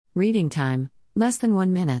Reading time, less than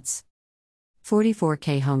 1 minute.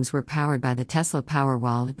 44K homes were powered by the Tesla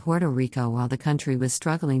Powerwall in Puerto Rico while the country was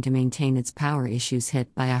struggling to maintain its power issues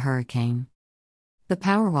hit by a hurricane. The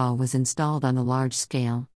Powerwall was installed on a large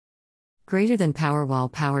scale. Greater than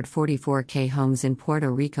Powerwall powered 44K homes in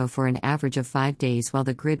Puerto Rico for an average of 5 days while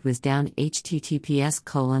the grid was down.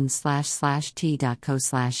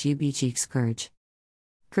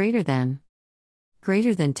 https://t.co/ubg.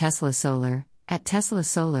 Greater than Tesla Solar, at Tesla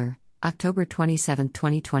Solar, October 27,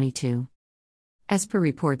 2022. As per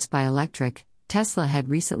reports by Electric, Tesla had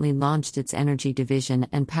recently launched its energy division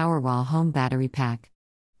and Powerwall home battery pack.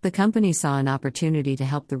 The company saw an opportunity to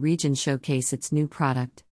help the region showcase its new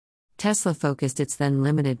product. Tesla focused its then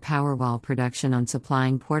limited Powerwall production on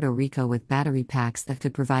supplying Puerto Rico with battery packs that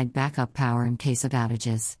could provide backup power in case of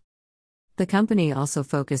outages. The company also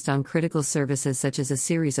focused on critical services such as a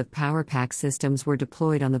series of power pack systems were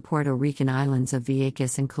deployed on the Puerto Rican islands of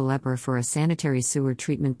Vieques and Culebra for a sanitary sewer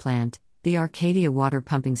treatment plant, the Arcadia water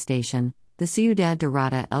pumping station, the Ciudad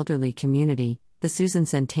Dorada elderly community, the Susan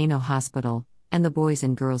Centeno Hospital, and the Boys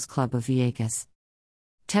and Girls Club of Vieques.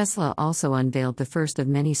 Tesla also unveiled the first of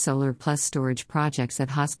many solar plus storage projects at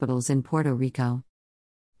hospitals in Puerto Rico.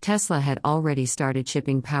 Tesla had already started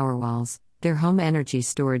shipping Powerwalls, their home energy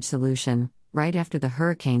storage solution, right after the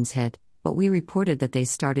hurricanes hit, but we reported that they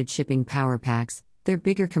started shipping power packs, their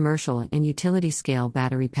bigger commercial and utility-scale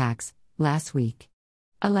battery packs, last week.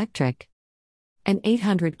 Electric. An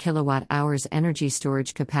 800 kilowatt-hours energy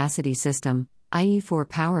storage capacity system, i.e. 4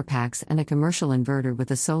 power packs and a commercial inverter with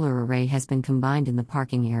a solar array has been combined in the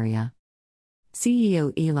parking area.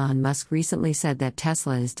 CEO Elon Musk recently said that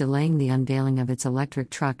Tesla is delaying the unveiling of its electric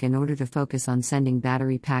truck in order to focus on sending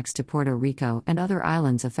battery packs to Puerto Rico and other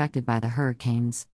islands affected by the hurricanes.